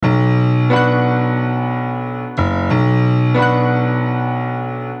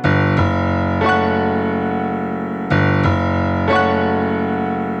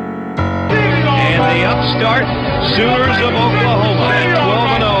Sooners of Oklahoma at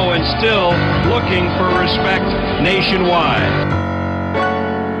 12-0 and still looking for respect nationwide.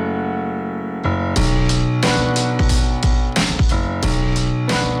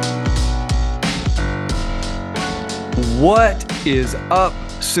 What is up,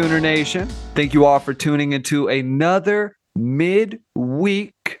 Sooner Nation? Thank you all for tuning into another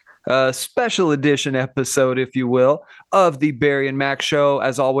midweek special edition episode, if you will, of the Barry and Mac Show.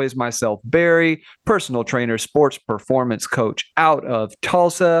 As always, myself, Barry, personal trainer, sports performance coach out of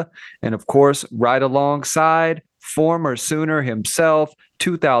Tulsa, and of course, right alongside former Sooner himself,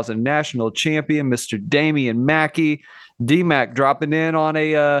 2000 national champion, Mr. Damian Mackey. D-Mac dropping in on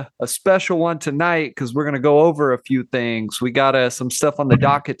a special one tonight because we're going to go over a few things. We got some stuff on the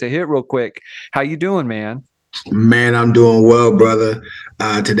docket to hit real quick. How you doing, man? Man, I'm doing well, brother.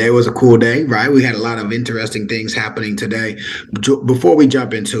 Today was a cool day, right? We had a lot of interesting things happening today. Before we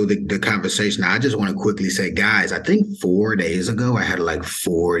jump into the conversation, I just want to quickly say, guys, I think 4 days ago, I had like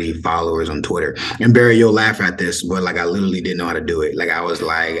 40 followers on Twitter. And Barry, you'll laugh at this, but like I literally didn't know how to do it. Like I was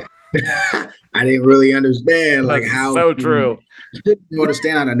like... I didn't really understand like how so true. You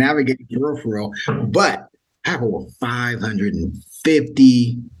understand how to navigate for real. But I have over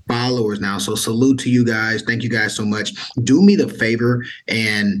 550 followers now. So salute to you guys. Thank you guys so much. Do me the favor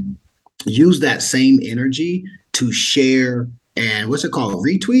and use that same energy to share and what's it called?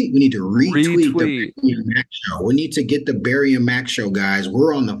 Retweet? We need to retweet. The Barry and Mac Show. We need to get the Barry and Mac Show, guys.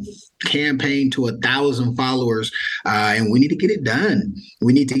 We're on the campaign to 1,000 followers, and we need to get it done. So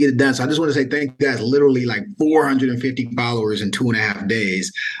I just want to say thank you guys. Literally like 450 followers in 2.5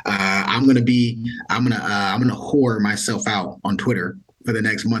 days. I'm gonna whore myself out on Twitter for the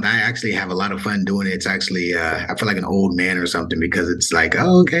next month. I actually have a lot of fun doing it. It's actually I feel like an old man or something because it's like,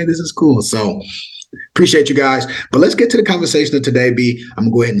 oh, okay, this is cool. So appreciate you guys. But let's get to the conversation of today, B.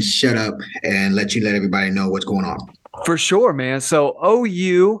 I'm going to go ahead and shut up and let everybody know what's going on. For sure, man. So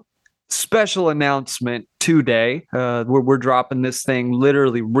OU special announcement today. We're dropping this thing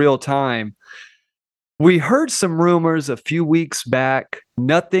literally real time. We heard some rumors a few weeks back.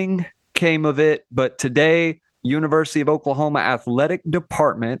 Nothing came of it. But today, University of Oklahoma Athletic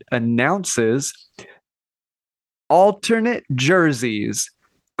Department announces alternate jerseys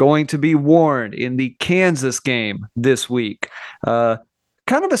going to be worn in the Kansas game this week. Kind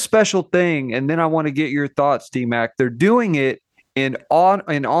of a special thing. And then I want to get your thoughts, D-Mac. They're doing it in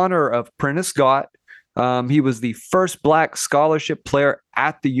honor of Prentice Gautt. He was the first Black scholarship player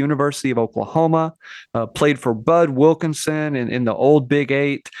at the University of Oklahoma, played for Bud Wilkinson in the old Big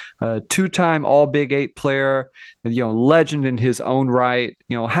Eight, two-time all Big Eight player, legend in his own right,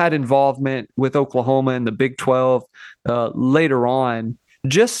 had involvement with Oklahoma in the Big 12 later on.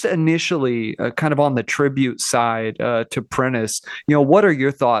 Just initially, kind of on the tribute side to Prentice, what are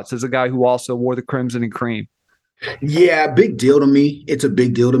your thoughts as a guy who also wore the crimson and cream? Yeah, big deal to me. It's a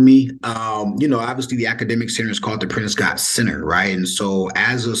big deal to me. Obviously the academic center is called the Prentice Gautt Center, right? And so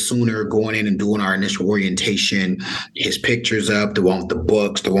as a Sooner going in and doing our initial orientation, his pictures up, the one with the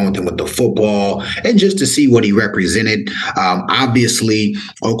books, the one with him with the football, and just to see what he represented. Obviously,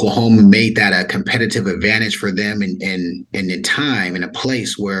 Oklahoma made that a competitive advantage for them in a time, in a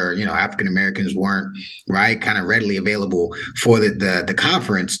place where, African Americans weren't, right, kind of readily available for the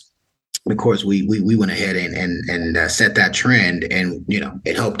conference. Of course, we went ahead and set that trend, and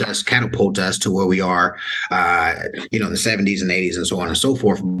it helped us catapult us to where we are, in the 70s and 80s and so on and so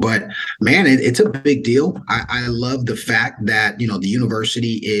forth. But man, it's a big deal. I love the fact that the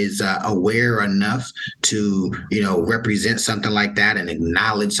university is aware enough to represent something like that and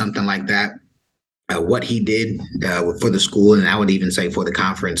acknowledge something like that. What he did for the school, and I would even say for the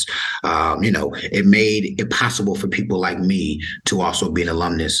conference, it made it possible for people like me to also be an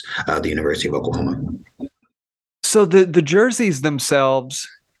alumnus of the University of Oklahoma. So the jerseys themselves,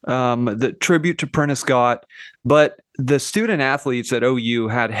 the tribute to Prentice Gautt, but the student athletes at OU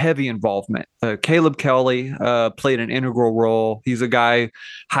had heavy involvement. Caleb Kelly played an integral role. He's a guy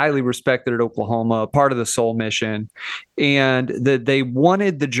highly respected at Oklahoma, part of the Soul Mission. And they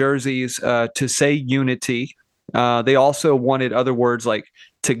wanted the jerseys to say unity. They also wanted other words like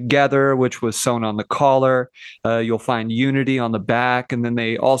together, which was sewn on the collar. You'll find unity on the back. And then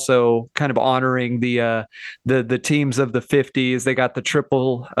they also kind of honoring the teams of the 50s. They got the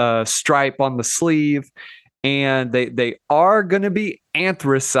triple stripe on the sleeve. And they are going to be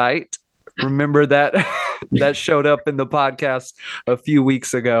anthracite. Remember that that showed up in the podcast a few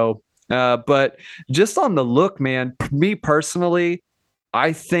weeks ago. But just on the look, man, me personally,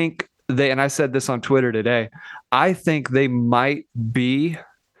 I think and I said this on Twitter today, I think they might be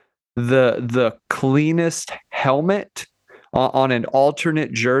the cleanest helmet on an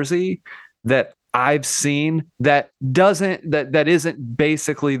alternate jersey that I've seen that isn't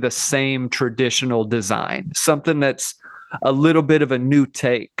basically the same traditional design, something that's a little bit of a new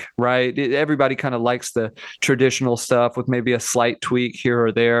take, right? Everybody kind of likes the traditional stuff with maybe a slight tweak here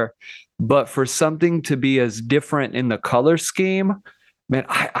or there. But for something to be as different in the color scheme, man,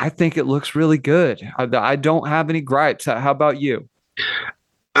 I think it looks really good. I don't have any gripes. How about you?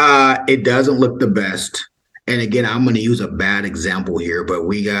 It doesn't look the best. And again, I'm going to use a bad example here, but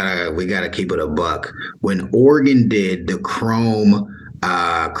we gotta keep it a buck. When Oregon did the chrome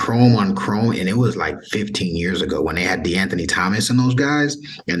on chrome, and it was like 15 years ago when they had DeAnthony Thomas and those guys,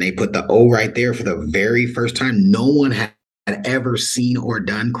 and they put the O right there for the very first time. No one had ever seen or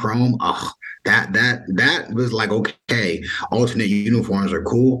done chrome. Oh, that was like, okay, alternate uniforms are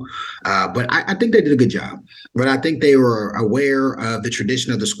cool, but I think they did a good job. But I think they were aware of the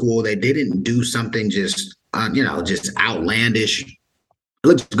tradition of the school. They didn't do something just just outlandish. It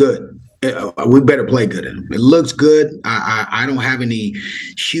looks good. We better play good in them. It looks good. I don't have any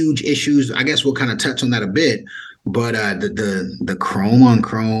huge issues. I guess we'll kind of touch on that a bit. But the chrome on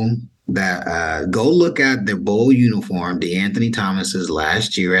chrome, that go look at the bowl uniform, DeAnthony Thomas's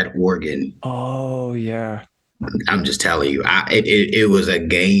last year at Oregon. Oh yeah. I'm just telling you, it was a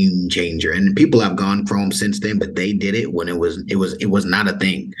game changer, and people have gone chrome since then, but they did it when it was not a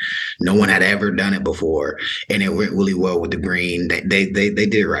thing. No one had ever done it before, and it went really well with the green. They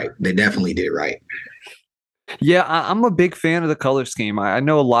did it right. They definitely did it right. Yeah, I'm a big fan of the color scheme. I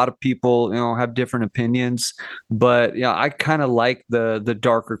know a lot of people, have different opinions, but I kind of like the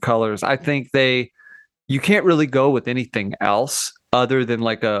darker colors. I think you can't really go with anything else other than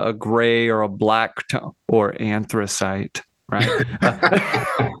like a gray or a black tone or anthracite, right?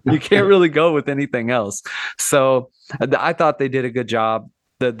 You can't really go with anything else. So I thought they did a good job.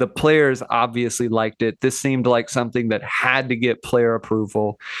 The players obviously liked it. This seemed like something that had to get player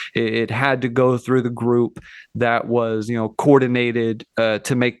approval. It had to go through the group that was, coordinated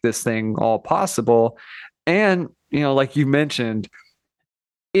to make this thing all possible. And, like you mentioned,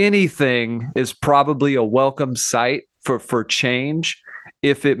 anything is probably a welcome sight for change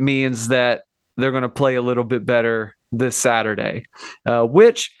if it means that they're going to play a little bit better this Saturday,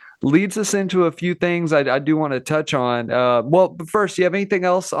 which leads us into a few things I do want to touch on. But first, do you have anything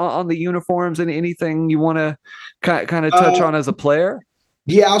else on the uniforms and anything you want to kind of touch on as a player?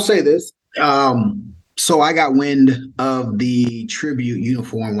 Yeah, I'll say this. So I got wind of the tribute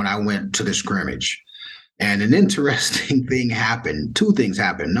uniform when I went to the scrimmage. And an interesting thing happened. Two things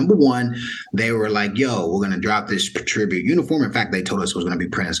happened. Number one, they were like, yo, we're going to drop this tribute uniform. In fact, they told us it was going to be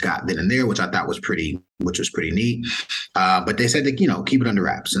Prentice Gautt then and there, which I thought was pretty neat. But they said that, keep it under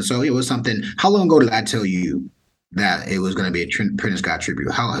wraps. And so it was something. How long ago did I tell you that it was going to be a Prentice Gautt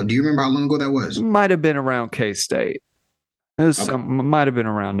tribute? Do you remember how long ago that was? Might have been around K-State. Might have been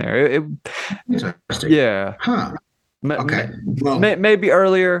around there. Yeah. Huh. Okay. Well, maybe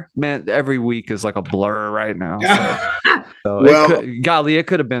earlier. Man, every week is like a blur right now. So it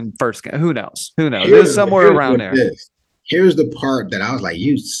could have been first game. Who knows? It's somewhere around there. Here's the part that I was like,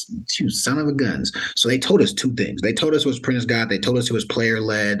 you son of a guns. So they told us two things. They told us it was Prentice Gautt. They told us it was player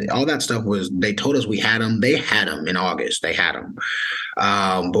led. All that stuff they told us we had them. They had them in August. They had them.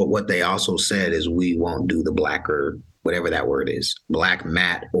 But what they also said is we won't do the black or whatever that word is, black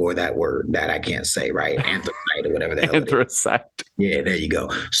matte, or that word that I can't say, right? Anthracite or whatever the hell Anthracite. Yeah, there you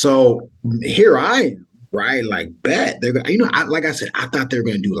go. So here I am, right? Like, bet they're gonna, like I said, I thought they were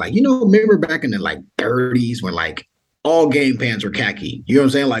gonna do like, remember back in the like 30s when like all game pants were khaki. You know what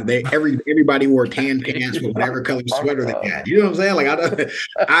I'm saying? Like everybody wore tan pants with whatever color sweater they had. You know what I'm saying? Like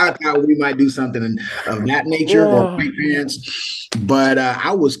I thought we might do something of that nature or white pants. But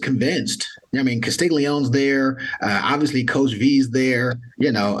I was convinced. I mean, Castiglione's there. Obviously, Coach V's there.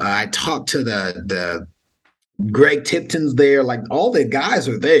 I talked to the Greg Tipton's there. Like all the guys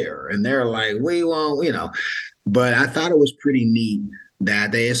are there, and they're like, we won't, But I thought it was pretty neat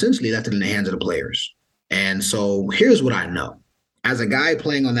that they essentially left it in the hands of the players. And so here's what I know. As a guy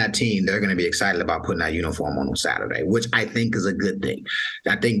playing on that team, they're going to be excited about putting that uniform on Saturday, which I think is a good thing.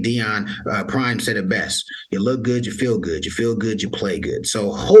 I think Dion Prime said it best. You look good, you feel good. You feel good, you play good.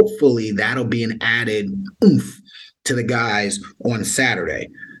 So hopefully that'll be an added oomph to the guys on Saturday.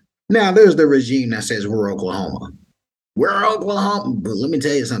 Now, there's the regime that says we're Oklahoma. We're Oklahoma. But let me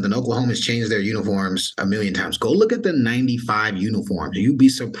tell you something. Oklahoma's changed their uniforms a million times. Go look at the 95 uniforms. You'd be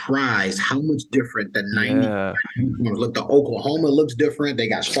surprised how much different the 95 uniforms look. The Oklahoma looks different. They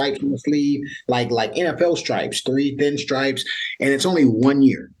got stripes on the sleeve, like NFL stripes, 3 thin stripes. And it's only 1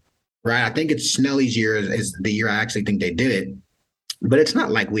 year, right? I think it's Snelly's year is the year I actually think they did it. But it's not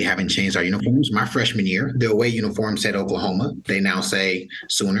like we haven't changed our uniforms. My freshman year, the away uniform said Oklahoma. They now say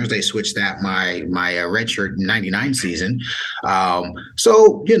Sooners. They switched that my redshirt '99 season.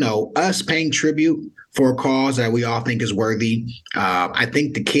 So us paying tribute for a cause that we all think is worthy. I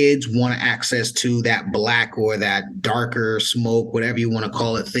think the kids want access to that black or that darker smoke, whatever you want to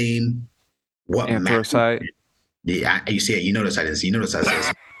call it, theme. What matters? Anthracite. Yeah, you see it. You notice I didn't see. You notice I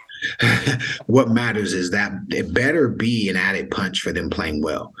said. What matters is that it better be an added punch for them playing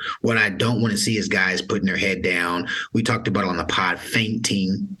well. What I don't want to see is guys putting their head down. We talked about on the pod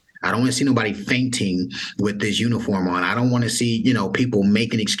fainting. I don't want to see nobody fainting with this uniform on. I don't want to see, people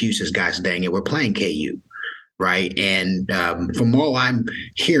making excuses. Guys, dang it, we're playing KU, right? And from all I'm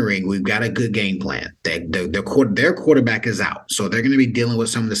hearing, we've got a good game plan. Their quarterback is out, so they're going to be dealing with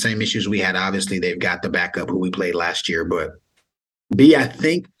some of the same issues we had. Obviously, they've got the backup who we played last year, but B, I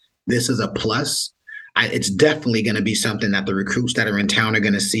think this is a plus. It's definitely going to be something that the recruits that are in town are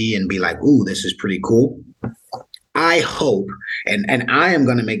going to see and be like, ooh, this is pretty cool. I hope, and I am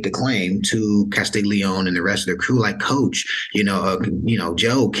going to make the claim to Castiglione and the rest of the crew, like, Coach,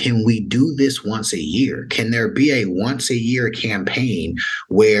 Joe, can we do this once a year? Can there be a once a year campaign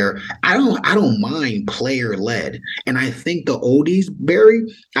where I don't mind player led, and I think the oldies, Barry,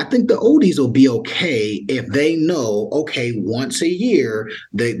 I think the oldies will be okay if they know, okay, once a year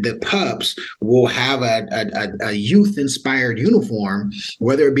the pups will have a youth inspired uniform,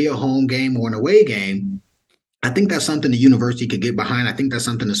 whether it be a home game or an away game. I think that's something the university could get behind. I think that's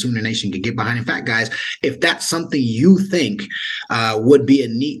something the Sooner Nation could get behind. In fact, guys, if that's something you think would be a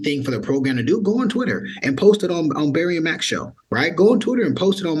neat thing for the program to do, go on Twitter and post it on Barry and Max show, right? Go on Twitter and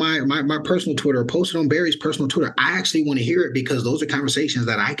post it on my personal Twitter, or post it on Barry's personal Twitter. I actually want to hear it because those are conversations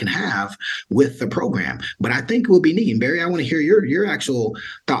that I can have with the program. But I think it would be neat. And Barry, I want to hear your actual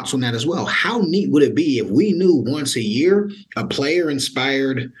thoughts on that as well. How neat would it be if we knew once a year a player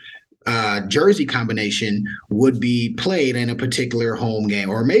inspired jersey combination would be played in a particular home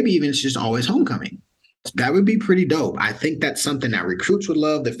game, or maybe even it's just always homecoming? That would be pretty dope. I think that's something that recruits would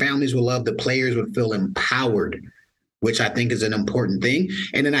love, the families would love, the players would feel empowered, which I think is an important thing.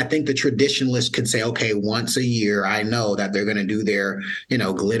 And then I think the traditionalists could say, okay, once a year, I know that they're going to do their,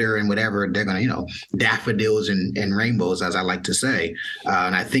 glitter and whatever. They're going to, daffodils and rainbows, as I like to say.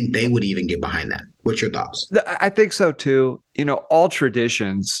 And I think they would even get behind that. What's your thoughts? I think so too. All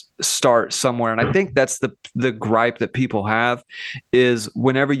traditions start somewhere. And I think that's the gripe that people have is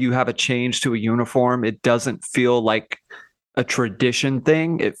whenever you have a change to a uniform, it doesn't feel like a tradition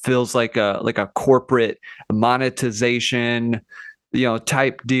thing. It feels like a corporate monetization,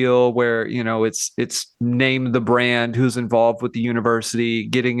 type deal where, it's name the brand, who's involved with the university,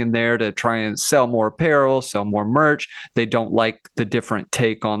 getting in there to try and sell more apparel, sell more merch. They don't like the different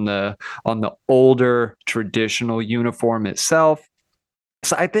take on the older traditional uniform itself.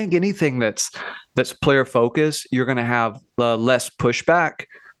 So I think anything that's player focused, you're going to have less pushback.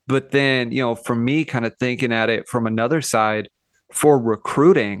 But then, for me, kind of thinking at it from another side, for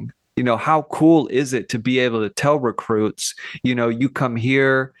recruiting, how cool is it to be able to tell recruits, you come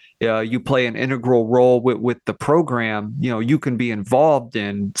here, you play an integral role with the program, you can be involved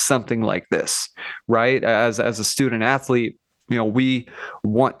in something like this, right? As a student athlete, we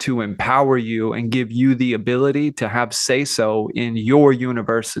want to empower you and give you the ability to have say so in your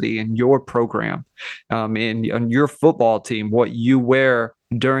university, in your program, in your football team, what you wear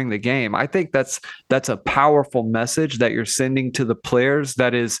during the game. I think that's a powerful message that you're sending to the players.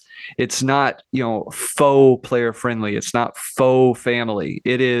 It's not, faux player friendly. It's not faux family.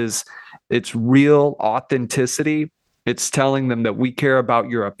 It's real authenticity. It's telling them that we care about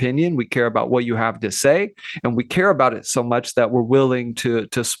your opinion, we care about what you have to say, and we care about it so much that we're willing to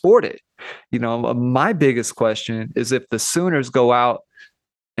sport it. My biggest question is if the Sooners go out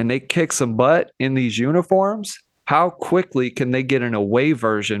and they kick some butt in these uniforms, how quickly can they get an away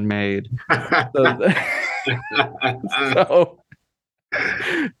version made? So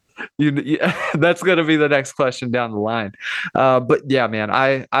that's going to be the next question down the line. But yeah, man,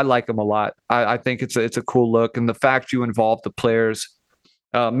 I like them a lot. I think it's a cool look, and the fact you involve the players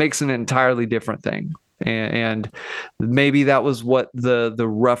makes an entirely different thing. And maybe that was what the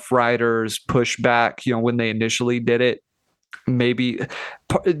Rough Riders pushed back, when they initially did it. Maybe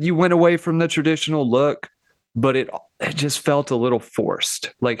you went away from the traditional look, but it just felt a little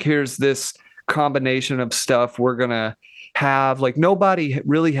forced. Like, here's this combination of stuff we're gonna have. Like, nobody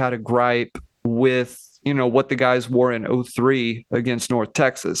really had a gripe with what the guys wore in 2003 against North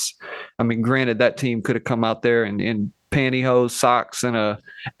Texas. I mean, granted, that team could have come out there in pantyhose, socks, and a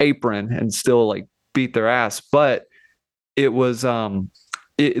apron and still like beat their ass, but it was the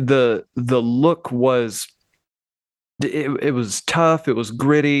look was it was tough. It was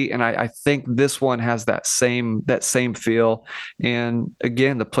gritty, and I think this one has that same feel. And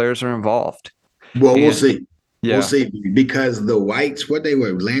again, the players are involved. Well, we'll And see. We'll yeah, see because the whites, what they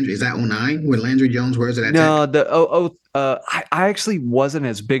were, Landry, is that '09 when Landry Jones wears it at Tech? no, I actually wasn't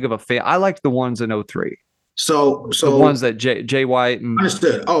as big of a fan. I liked the ones in '03, the So ones that Jay White and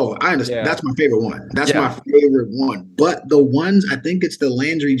understood. Oh, I understand. yeah, That's my favorite one. That's my yeah. favorite one. But the ones, I think it's the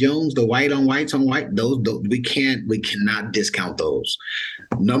Landry Jones, the white on whites on white. Those we cannot discount those.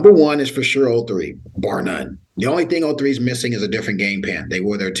 Number one is for sure '03, bar none. The only thing '03 is missing is a different game pant. They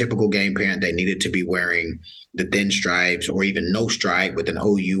wore their typical game pant. They needed to be wearing the thin stripes or even no stripe with an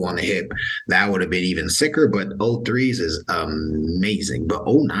OU on the hip. That would have been even sicker, but '03's is amazing. But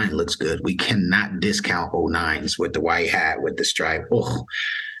 '09 looks good. We cannot discount '09's with the white hat, with the stripe,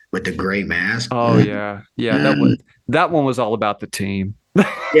 with the gray mask. Oh yeah, yeah. That one was all about the team.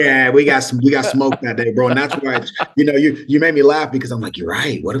 Yeah, we got smoked that day, bro. And that's why you made me laugh because I'm like, you're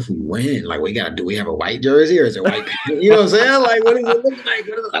right. What if we win? Like, do we have a white jersey or is it white? You know what I'm saying? Like, what does it look like?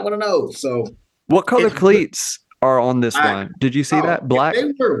 I want to know. So, What color cleats are on this one? Did you see that? Black?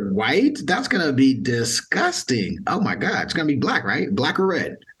 If they were white, that's gonna be disgusting. Oh my God, it's gonna be black, right? Black or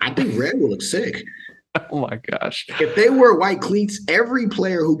red? I think red will look sick. Oh my gosh. If they wear white cleats, every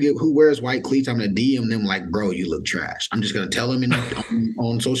player who wears white cleats, I'm gonna DM them like, bro, you look trash. I'm just gonna tell them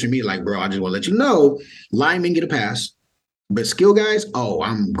on social media, like, bro, I just want to let you know, linemen get a pass, but skill guys,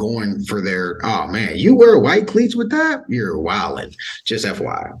 I'm going for their. Oh man, you wear white cleats with that? You're wilding. Just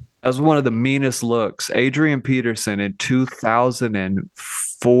FYI. That was one of the meanest looks. Adrian Peterson in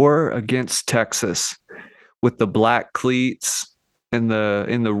 2004 against Texas with the black cleats and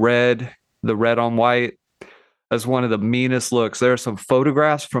the red on white. As one of the meanest looks. There are some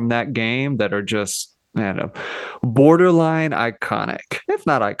photographs from that game that are just, man, borderline iconic, if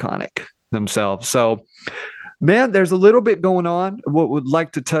not iconic themselves. So, man, there's a little bit going on. What would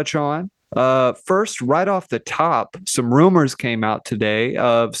like to touch on. First, right off the top, some rumors came out today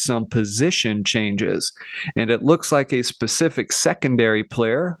of some position changes, and it looks like a specific secondary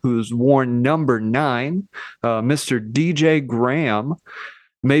player who's worn number 9, Mr. DJ Graham,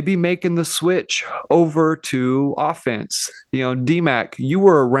 may be making the switch over to offense. DMAC, you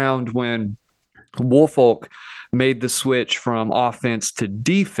were around when Woolfolk made the switch from offense to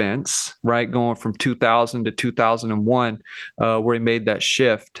defense, right? Going from 2000 to 2001, where he made that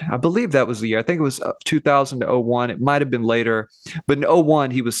shift. I believe that was the year. I think it was 2000 to '01. It might have been later, but in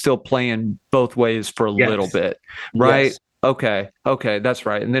 '01, he was still playing both ways for a little bit, right? Yes. Okay, that's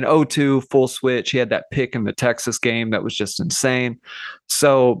right. And then '02, full switch. He had that pick in the Texas game that was just insane.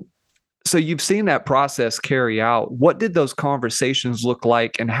 So you've seen that process carry out. What did those conversations look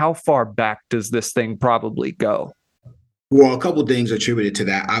like, and how far back does this thing probably go? Well, a couple of things attributed to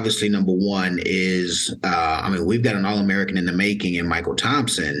that. Obviously, number one is, we've got an All-American in the making in Michael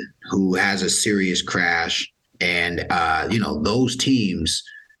Thompson, who has a serious crash. And, those teams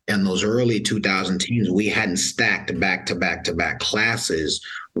in those early 2000 teams, we hadn't stacked back-to-back classes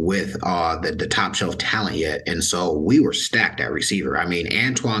with the top shelf talent yet. And so we were stacked at receiver. I mean,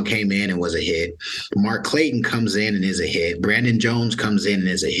 Antoine came in and was a hit. Mark Clayton comes in and is a hit. Brandon Jones comes in and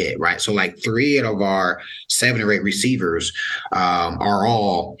is a hit, right? So like 3 out of our 7 or 8 receivers are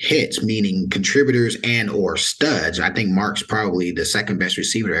all hits, meaning contributors and or studs. I think Mark's probably the second best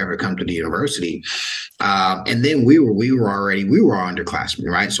receiver to ever come to the university. And then we were underclassmen,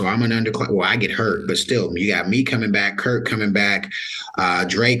 right? So I'm an underclass. Well, I get hurt, but still, you got me coming back, Kurt coming back,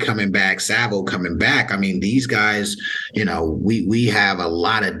 Dre coming back, Savo coming back. I mean, these guys, we have a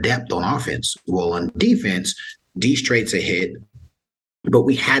lot of depth on offense. Well, on defense, D Straight's a hit. But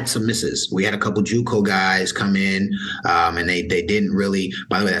we had some misses. We had a couple JUCO guys come in, and they didn't really.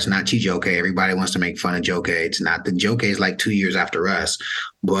 By the way, that's not Chijoke. Everybody wants to make fun of Joke. It's not. The Joke is like 2 years after us.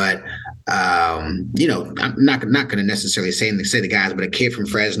 But I'm not going to necessarily say the guys, but a kid from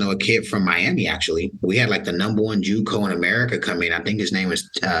Fresno, a kid from Miami. Actually, we had like the number 1 JUCO in America come in. I think his name was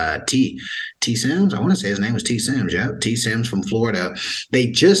T Sims. I want to say his name was T Sims. Yeah, T Sims from Florida. They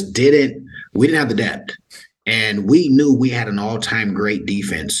just didn't. We didn't have the depth. And we knew we had an all-time great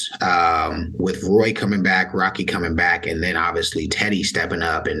defense with Roy coming back, Rocky coming back, and then obviously Teddy stepping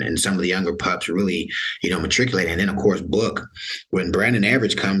up and some of the younger pups really, matriculating. And then, of course, Book, when Brandon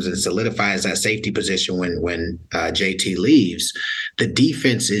Average comes and solidifies that safety position when JT leaves, the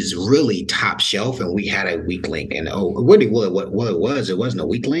defense is really top shelf, and we had a weak link. And what it wasn't a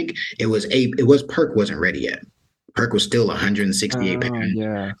weak link. It was Perk wasn't ready yet. Perk was still 168 pounds.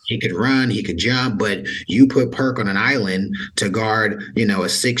 Yeah. He could run, he could jump, but you put Perk on an island to guard, a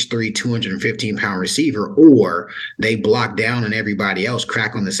 6'3", 215-pound receiver, or they block down on everybody else,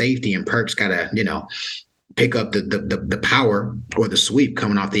 crack on the safety, and Perk's got to, pick up the power or the sweep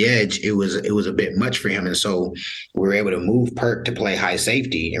coming off the edge, it was a bit much for him. And so we were able to move Perk to play high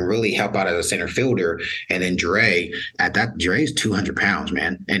safety and really help out as a center fielder. And then Dre's 200 pounds,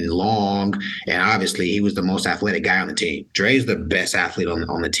 man, and long. And obviously he was the most athletic guy on the team. Dre's the best athlete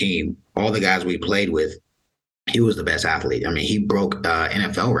on the team. All the guys we played with, he was the best athlete. I mean, he broke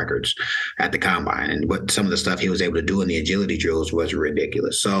NFL records at the combine, and what some of the stuff he was able to do in the agility drills was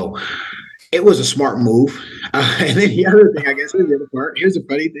ridiculous. So it was a smart move. And then the other thing, I guess, here's the other part. Here's the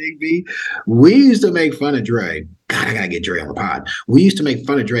funny thing, B. We used to make fun of Dre. God, I gotta get Dre on the pod. We used to make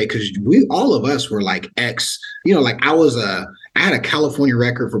fun of Dre because all of us were like like I had a California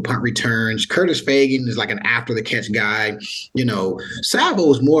record for punt returns. Curtis Fagan is like an after the catch guy.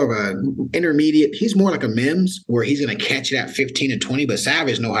 Savo is more of a intermediate. He's more like a Mims where he's going to catch it at 15 and 20, but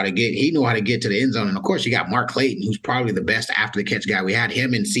Savage know how to get to the end zone. And of course you got Mark Clayton, who's probably the best after the catch guy. We had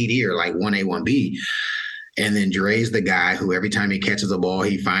him and CD are like 1A, 1B. And then Dre's the guy who every time he catches a ball,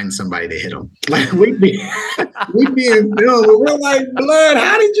 he finds somebody to hit him. Like we'd be in film. We're like, Blood,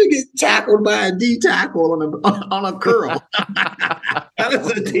 how did you get tackled by a D tackle on a curl? How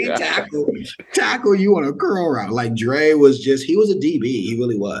does a D tackle you on a curl route? Like Dre was he was a DB. He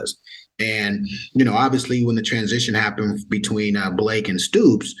really was. And, obviously when the transition happened between Blake and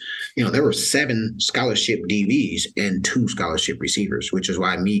Stoops, there were 7 scholarship DBs and 2 scholarship receivers, which is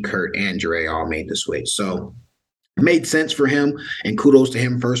why me, Kurt, and Dre all made the switch. So it made sense for him, and kudos to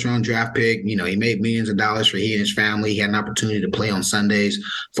him, first round draft pick. He made millions of dollars for he and his family. He had an opportunity to play on Sundays.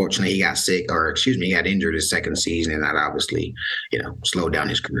 Fortunately, he got he got injured his second season, and that obviously, slowed down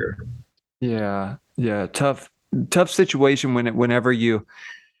his career. Yeah. Tough situation whenever you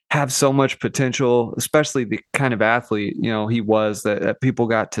have so much potential, especially the kind of athlete, he was that people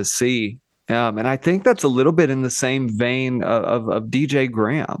got to see. And I think that's a little bit in the same vein of DJ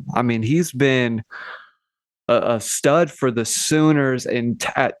Graham. I mean, he's been a stud for the Sooners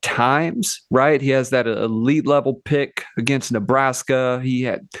at times, right? He has that elite level pick against Nebraska. He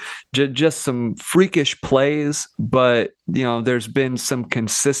had just some freakish plays, but there's been some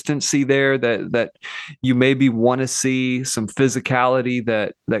consistency there that you maybe want to see, some physicality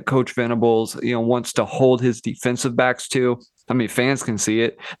that Coach Venables wants to hold his defensive backs to. I mean, fans can see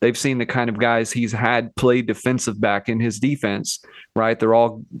it. They've seen the kind of guys he's had play defensive back in his defense, right? They're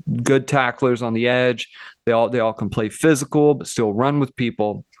all good tacklers on the edge. They all can play physical, but still run with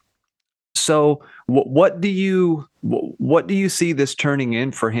people. So what do you see this turning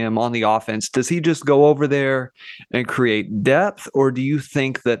in for him on the offense? Does he just go over there and create depth, or do you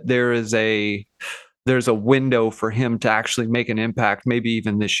think that there's a window for him to actually make an impact, maybe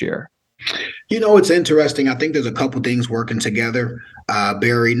even this year? It's interesting. I think there's a couple things working together,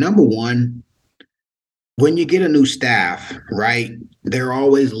 Barry. Number one, when you get a new staff, right, they're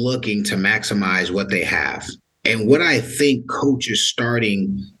always looking to maximize what they have. And what I think Coach is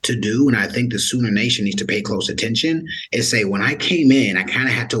starting to do, and I think the Sooner Nation needs to pay close attention, is say, when I came in, I kind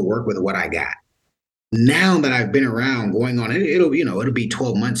of had to work with what I got. Now that I've been around going on, it'll be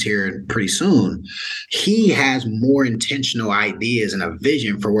 12 months here pretty soon. He has more intentional ideas and a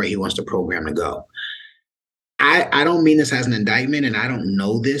vision for where he wants the program to go. I don't mean this as an indictment, and I don't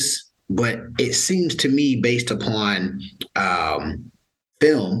know this, but it seems to me, based upon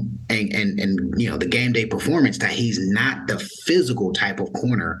film and the game day performance, that he's not the physical type of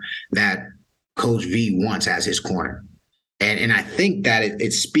corner that Coach V wants as his corner. And I think that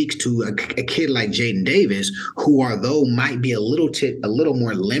it speaks to a kid like Jaden Davis, who, although might be a little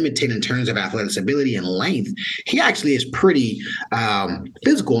more limited in terms of athletic ability and length, he actually is pretty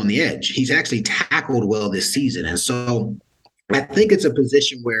physical on the edge. He's actually tackled well this season. And so I think it's a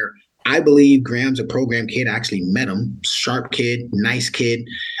position where I believe Graham's a program kid. I actually met him. Sharp kid, nice kid,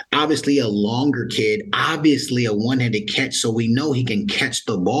 obviously a longer kid, obviously a one-handed catch. So we know he can catch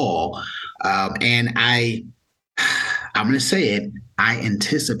the ball. And I'm going to say it, I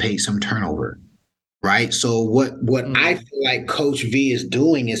anticipate some turnover, right? So what I feel like Coach V is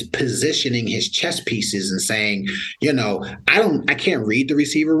doing is positioning his chess pieces and saying, I can't read the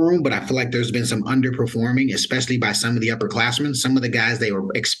receiver room, but I feel like there's been some underperforming, especially by some of the upperclassmen. Some of the guys they were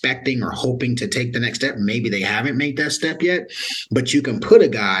expecting or hoping to take the next step, maybe they haven't made that step yet. But you can put a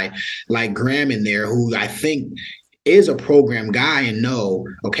guy like Graham in there who I think is a program guy and know,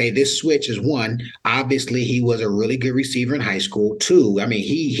 okay, this switch is one. Obviously, he was a really good receiver in high school. 2, I mean,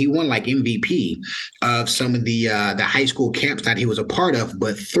 he won like MVP of some of the high school camps that he was a part of.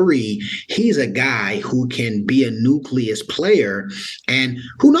 But 3, he's a guy who can be a nucleus player. And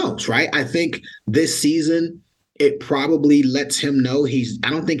who knows, right? I think this season, it probably lets him know I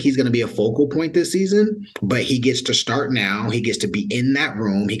don't think he's going to be a focal point this season, but he gets to start now. He gets to be in that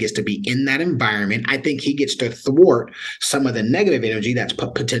room. He gets to be in that environment. I think he gets to thwart some of the negative energy that's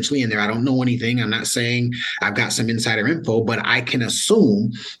potentially in there. I don't know anything. I'm not saying I've got some insider info, but I can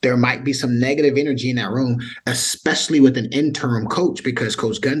assume there might be some negative energy in that room, especially with an interim coach, because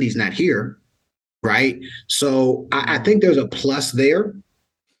Coach Gundy's not here, right? So I think there's a plus there.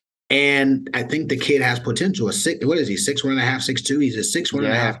 And I think the kid has potential. What is he? 6'1.5", 6'2". He's a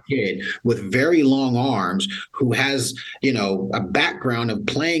 6'1.5" kid with very long arms who has, a background of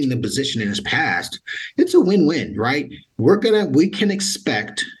playing the position in his past. It's a win-win, right?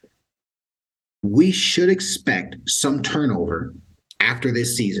 We should expect some turnover after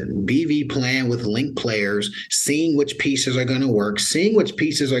this season. BV playing with linked players, seeing which pieces are going to work, seeing which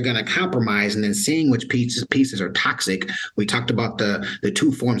pieces are going to compromise, and then seeing which pieces are toxic. We talked about the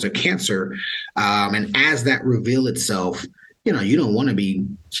two forms of cancer. And as that reveal itself, you don't want to be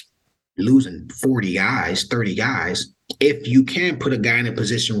losing 40 guys, 30 guys. If you can put a guy in a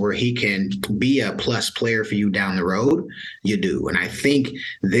position where he can be a plus player for you down the road, you do. And I think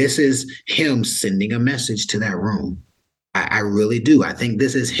this is him sending a message to that room. I really do. I think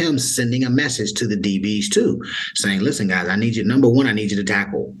this is him sending a message to the DBs too, saying, listen, guys, I need you. Number one, I need you to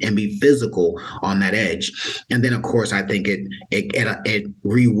tackle and be physical on that edge. And then, of course, I think it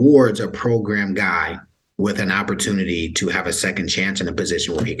rewards a program guy with an opportunity to have a second chance in a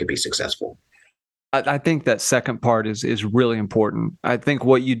position where he could be successful. I think that second part is really important. I think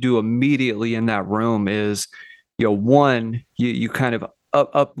what you do immediately in that room is, one, you kind of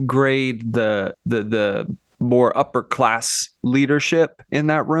upgrade the more upper class leadership in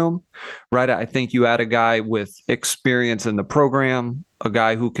that room, right? I think you add a guy with experience in the program, a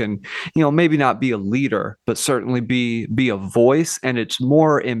guy who can, maybe not be a leader, but certainly be a voice. And it's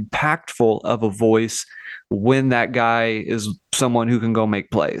more impactful of a voice when that guy is someone who can go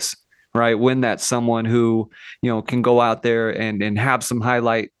make plays, right? When that's someone who, can go out there and have some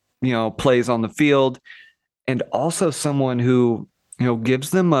highlight, plays on the field, and also someone who, gives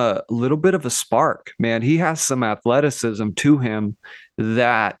them a little bit of a spark, man. He has some athleticism to him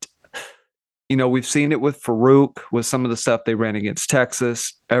that, we've seen it with Farouk, with some of the stuff they ran against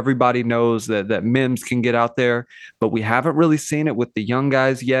Texas. Everybody knows that Mims can get out there, but we haven't really seen it with the young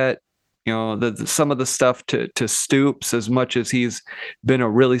guys yet. Some of the stuff to Stoops, as much as he's been a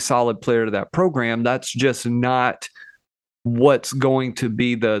really solid player to that program, that's just not what's going to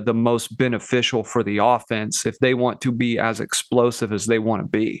be the most beneficial for the offense if they want to be as explosive as they want to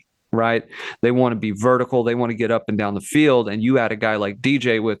be, right? They want to be vertical. They want to get up and down the field. And you add a guy like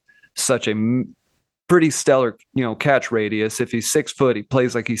DJ with such a pretty stellar, catch radius. If he's 6 foot, he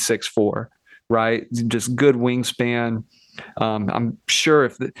plays like he's 6'4", right? Just good wingspan. I'm sure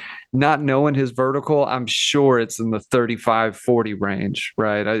not knowing his vertical, I'm sure it's in the 35-40 range,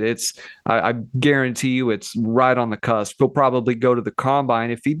 right? I guarantee you it's right on the cusp. He'll probably go to the combine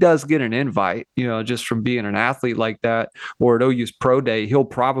if he does get an invite, just from being an athlete like that, or at OU's pro day, he'll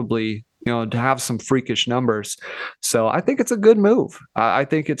probably, to have some freakish numbers. So I think it's a good move. I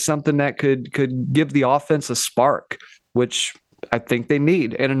think it's something that could give the offense a spark, which I think they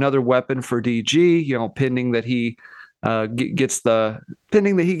need, and another weapon for DG, pending that he gets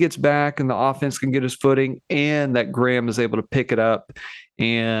back and the offense can get his footing, and that Graham is able to pick it up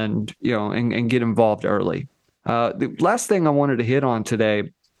and get involved early. The last thing I wanted to hit on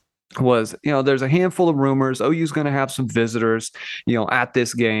today was, there's a handful of rumors. OU's going to have some visitors, at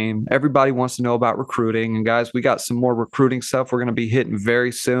this game. Everybody wants to know about recruiting. And guys, we got some more recruiting stuff we're going to be hitting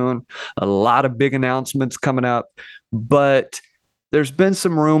very soon. A lot of big announcements coming up, but there's been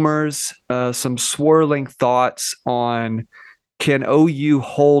some rumors, some swirling thoughts on, can OU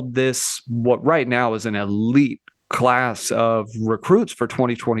hold this, what right now is an elite class of recruits for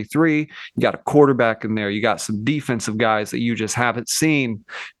 2023. You got a quarterback in there. You got some defensive guys that you just haven't seen.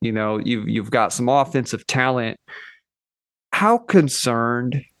 You've got some offensive talent. How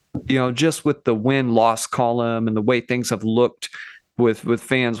concerned, just with the win-loss column and the way things have looked with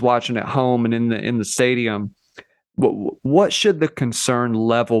fans watching at home and in the stadium, what should the concern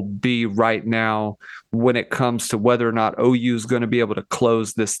level be right now when it comes to whether or not OU is going to be able to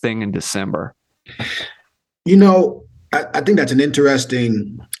close this thing in December? I think that's an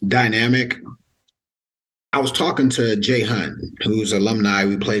interesting dynamic. I was talking to Jay Hunt, who's alumni.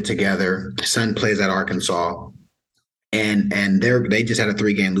 We played together. His son plays at Arkansas. And they just had a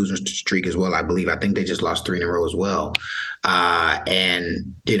 3-game losing streak as well, I believe. I think they just lost 3 in a row as well.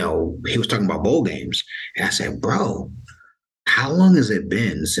 And he was talking about bowl games. And I said, bro, how long has it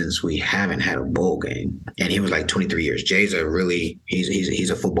been since we haven't had a bowl game? And he was like 23 years. Jay's he's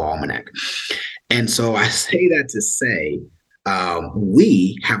a football almanac. And so I say that to say,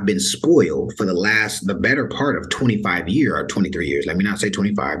 we have been spoiled for the better part of 25 years or 23 years. Let me not say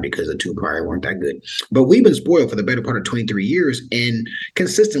 25 because the two prior weren't that good. But we've been spoiled for the better part of 23 years and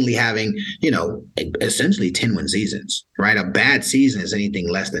consistently having, essentially 10-win seasons, right? A bad season is anything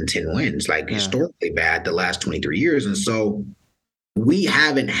less than 10 wins, like historically bad the last 23 years. And so we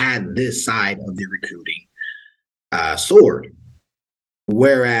haven't had this side of the recruiting sword.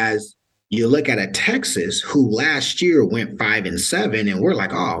 Whereas you look at a Texas who last year went 5-7, and we're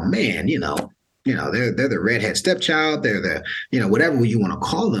like, oh man, they're the redhead stepchild, they're the whatever you want to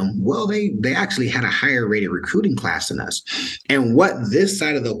call them. Well, they actually had a higher rated recruiting class than us, and what this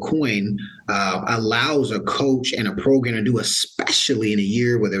side of the coin allows a coach and a program to do, especially in a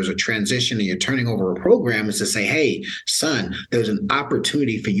year where there's a transition and you're turning over a program, is to say, hey, son, there's an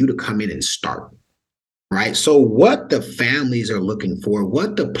opportunity for you to come in and start. Right. So what the families are looking for,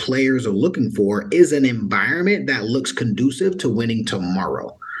 what the players are looking for is an environment that looks conducive to winning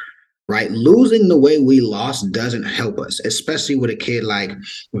tomorrow. Right. Losing the way we lost doesn't help us, especially with a kid like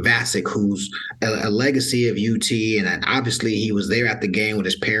Vasic, who's a legacy of UT. And obviously he was there at the game with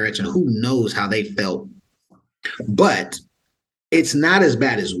his parents, and who knows how they felt. But it's not as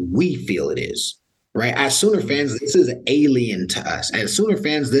bad as we feel it is. Right. As Sooner fans, this is alien to us. As Sooner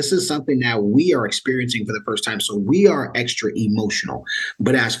fans, this is something that we are experiencing for the first time. So we are extra emotional.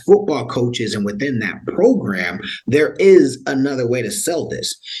 But as football coaches and within that program, there is another way to sell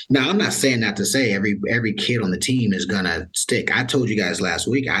this. Now, I'm not saying that to say every kid on the team is going to stick. I told you guys last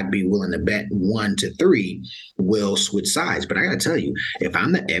week I'd be willing to bet 1 to 3 will switch sides. But I got to tell you, if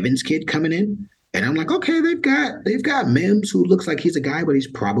I'm the Evans kid coming in, and I'm like, okay, they've got Mims, who looks like he's a guy, but he's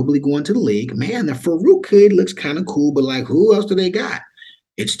probably going to the league. Man, the Farouk kid looks kind of cool, but like, who else do they got?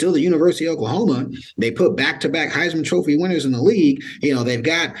 It's still the University of Oklahoma. They put back-to-back Heisman Trophy winners in the league. They've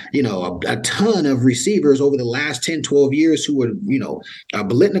got, a ton of receivers over the last 10, 12 years who were,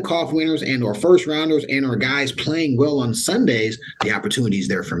 Biletnikoff winners and or first rounders and or guys playing well on Sundays. The opportunity is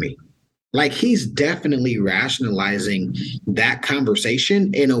there for me. Like, he's definitely rationalizing that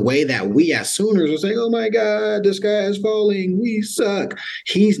conversation in a way that we as Sooners are saying, oh my God, this guy is falling, we suck.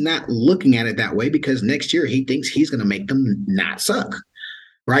 He's not looking at it that way because next year he thinks he's going to make them not suck,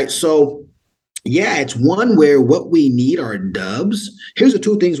 right? So, yeah, it's one where what we need are dubs. Here's the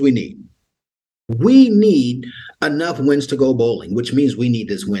 2 things we need. We need enough wins to go bowling, which means we need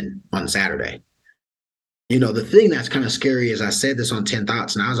this win on Saturday. The thing that's kind of scary is I said this on 10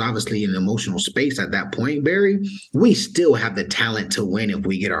 Thoughts, and I was obviously in an emotional space at that point, Barry. We still have the talent to win if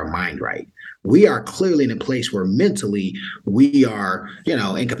we get our mind right. We are clearly in a place where mentally we are,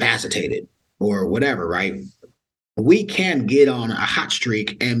 incapacitated or whatever, right? We can get on a hot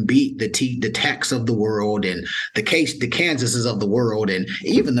streak and beat the Techs of the world and the Kansases of the world and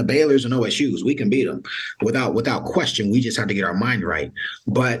even the Baylors and OSUs. We can beat them without question. We just have to get our mind right.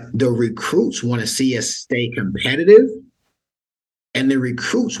 But the recruits want to see us stay competitive, and the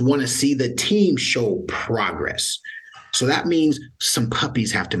recruits want to see the team show progress. So that means some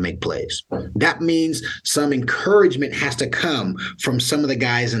puppies have to make plays. That means some encouragement has to come from some of the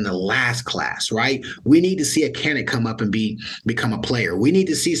guys in the last class, right? We need to see a candidate come up and become a player. We need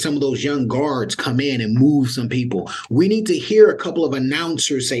to see some of those young guards come in and move some people. We need to hear a couple of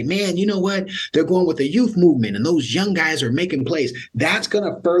announcers say, man, you know what? They're going with the youth movement and those young guys are making plays. That's going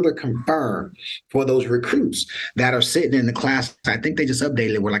to further confirm for those recruits that are sitting in the class. I think they just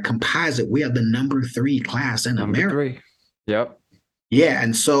updated it. We're like composite. We have the number 3 class in America. Yep. Yeah.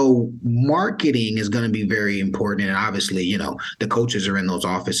 And so marketing is going to be very important. And obviously, the coaches are in those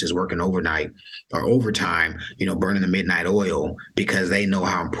offices working overnight or overtime, burning the midnight oil because they know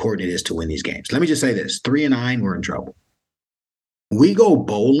how important it is to win these games. Let me just say this, 3-9, we're in trouble. We go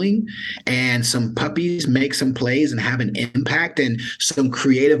bowling and some puppies make some plays and have an impact and some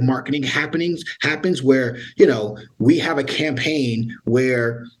creative marketing happens where, we have a campaign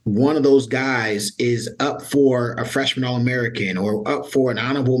where one of those guys is up for a freshman All-American or up for an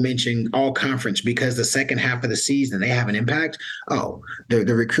honorable mention all conference because the second half of the season they have an impact. Oh,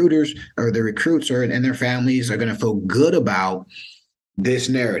 the recruiters or the recruits and their families are going to feel good about this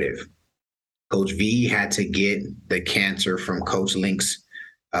narrative. Coach V had to get the cancer from Coach Link's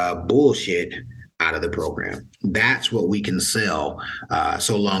bullshit out of the program. That's what we can sell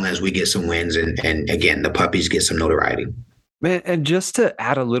so long as we get some wins and again, the puppies get some notoriety. Man, and just to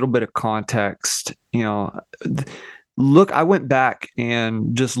add a little bit of context, look, I went back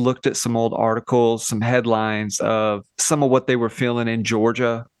and just looked at some old articles, some headlines of some of what they were feeling in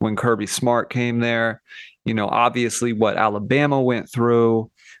Georgia when Kirby Smart came there. Obviously what Alabama went through.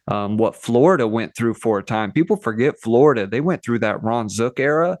 What Florida went through for a time. People forget Florida. They went through that Ron Zook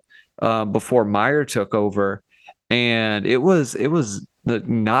era before Meyer took over, and it was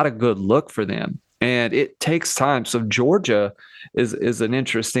not a good look for them. And it takes time. So Georgia is an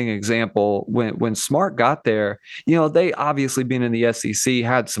interesting example. When Smart got there, they obviously being in the SEC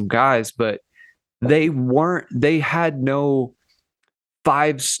had some guys, but they had no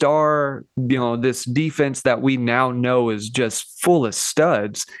 5-star, this defense that we now know is just full of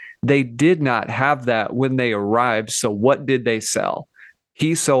studs. They did not have that when they arrived. So what did they sell?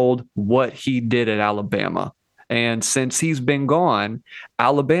 He sold what he did at Alabama. And since he's been gone,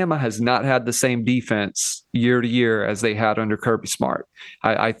 Alabama has not had the same defense year to year as they had under Kirby Smart.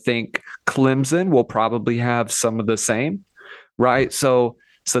 I think Clemson will probably have some of the same, right? So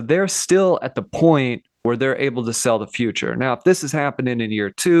they're still at the point where they're able to sell the future. Now, if this is happening in year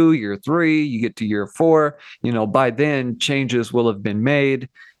 2, year 3, you get to year 4, by then changes will have been made.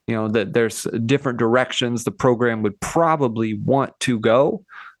 That there's different directions the program would probably want to go,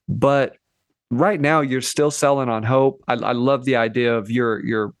 but right now you're still selling on hope. I love the idea of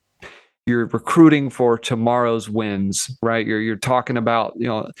you're recruiting for tomorrow's wins, right? You're talking about,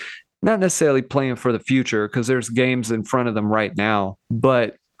 not necessarily playing for the future because there's games in front of them right now,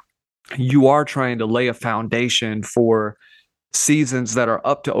 but you are trying to lay a foundation for seasons that are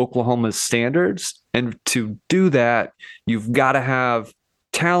up to Oklahoma's standards. And to do that, you've got to have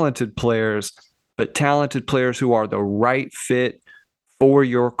talented players, but talented players who are the right fit for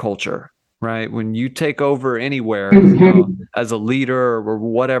your culture, right? When you take over anywhere, as a leader or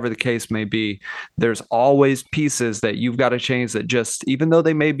whatever the case may be, there's always pieces that you've got to change that just, even though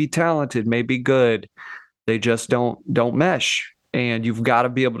they may be talented, may be good, they just don't mesh. And you've got to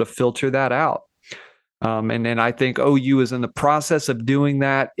be able to filter that out. And then I think OU is in the process of doing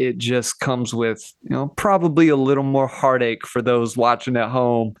that. It just comes with, probably a little more heartache for those watching at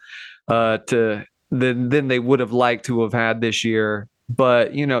home than they would have liked to have had this year.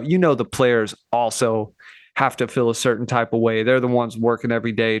 But, the players also have to feel a certain type of way. They're the ones working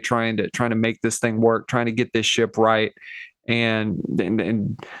every day, trying to make this thing work, trying to get this ship right. And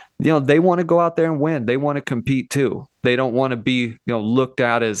they want to go out there and win. They want to compete too. They don't want to be, looked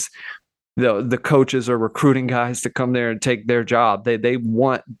at as the coaches are recruiting guys to come there and take their job. They don't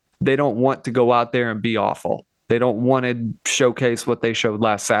want to go out there and be awful. They don't want to showcase what they showed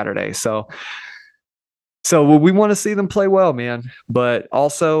last Saturday. So we want to see them play well, man, but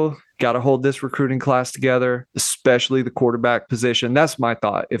also got to hold this recruiting class together, especially the quarterback position. That's my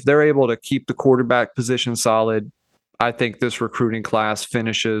thought. If they're able to keep the quarterback position solid, I think this recruiting class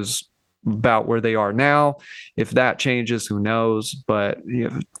finishes about where they are now. If that changes, who knows? But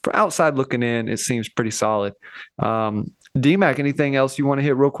for outside looking in, it seems pretty solid. DMAC, anything else you want to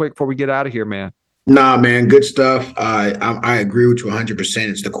hit real quick before we get out of here, man? Nah, man, good stuff. I agree with you 100%.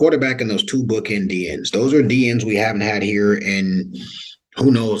 It's the quarterback and those 2 bookend DNs. Those are DNs we haven't had here in who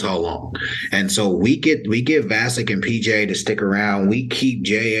knows how long. And so we get Vasic and PJ to stick around. We keep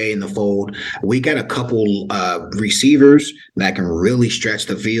JA in the fold. We got a couple receivers that can really stretch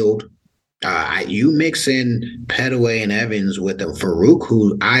the field. You mix in Petaway and Evans with the Farouk,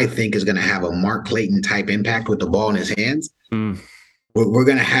 who I think is going to have a Mark Clayton type impact with the ball in his hands. We're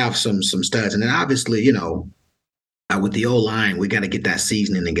going to have some studs. And then obviously, with the O-line, we got to get that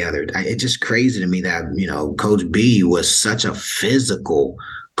seasoning together. It's just crazy to me that, Coach B was such a physical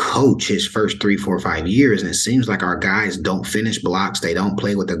coach his first 3, 4, 5 years. And it seems like our guys don't finish blocks. They don't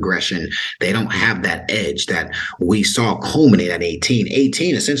play with aggression. They don't have that edge that we saw culminate at 18.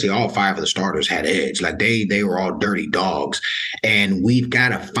 18, essentially all 5 of the starters had edge. Like they were all dirty dogs. And we've got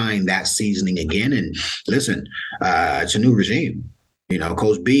to find that seasoning again. And listen, it's a new regime.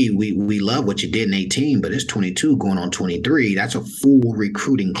 Coach B, we love what you did in 18, but it's 22 going on 23. That's a full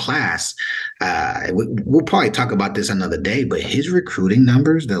recruiting class. We'll probably talk about this another day, but his recruiting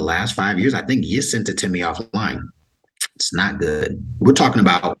numbers the last 5 years, I think you sent it to me offline. It's not good. We're talking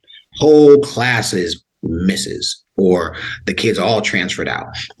about whole classes misses, or the kids all transferred out,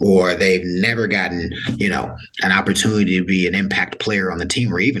 or they've never gotten, an opportunity to be an impact player on the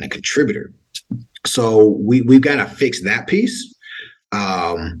team or even a contributor. So we've got to fix that piece.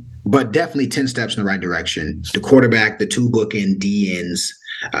 But definitely 10 steps in the right direction. The quarterback, the 2 bookend DNs,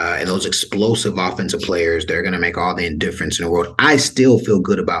 and those explosive offensive players, they're going to make all the difference in the world. I still feel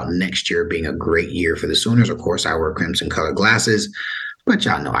good about next year being a great year for the Sooners. Of course, I wear crimson colored glasses, but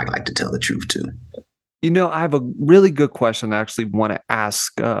y'all know I like to tell the truth too. I have a really good question I actually want to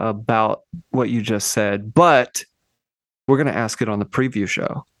ask about what you just said, but we're going to ask it on the preview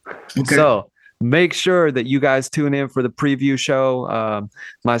show. Okay. So make sure that you guys tune in for the preview show.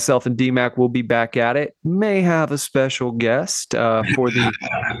 Myself and DMAC will be back at it. May have a special guest for the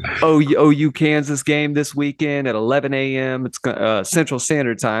OU Kansas game this weekend at 11 a.m. It's Central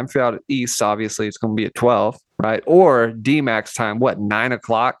Standard Time. If you're out east, obviously it's going to be at 12, right? Or DMAX time, 9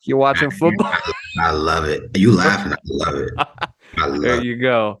 o'clock? You're watching football? I love it. You laughing? I love it. There you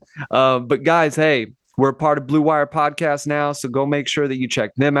go. But guys, hey, we're a part of Blue Wire Podcast now, so go make sure that you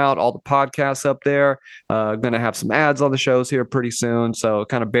check them out. All the podcasts up there. Going to have some ads on the shows here pretty soon, so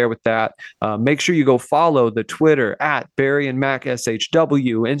kind of bear with that. Make sure you go follow the Twitter at Barry and Mac SHW,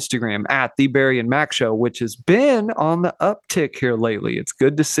 Instagram at The Barry and Mac Show, which has been on the uptick here lately. It's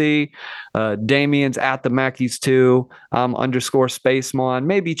good to see. Damien's at the Mackies too. _Spacemon.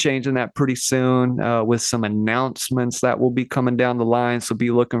 Maybe changing that pretty soon with some announcements that will be coming down the line, so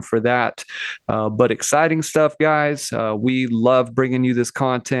be looking for that. But exciting stuff, guys. We love bringing you this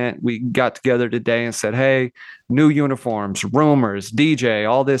content. We got together today and said, hey, new uniforms, rumors, DJ,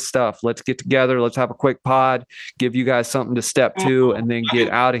 all this stuff. Let's get together. Let's have a quick pod, give you guys something to step to, and then get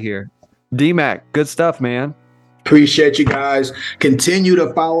out of here. DMAC, good stuff, man. Appreciate you guys. Continue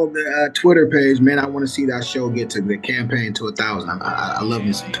to follow the Twitter page, man. I want to see that show get to the campaign to 1,000. I love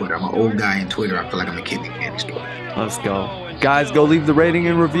me some Twitter. I'm an old guy in Twitter. I feel like I'm a kid in a candy store. Let's go. Guys, go leave the rating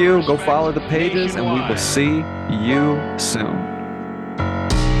and review. Go follow the pages, and we will see you soon.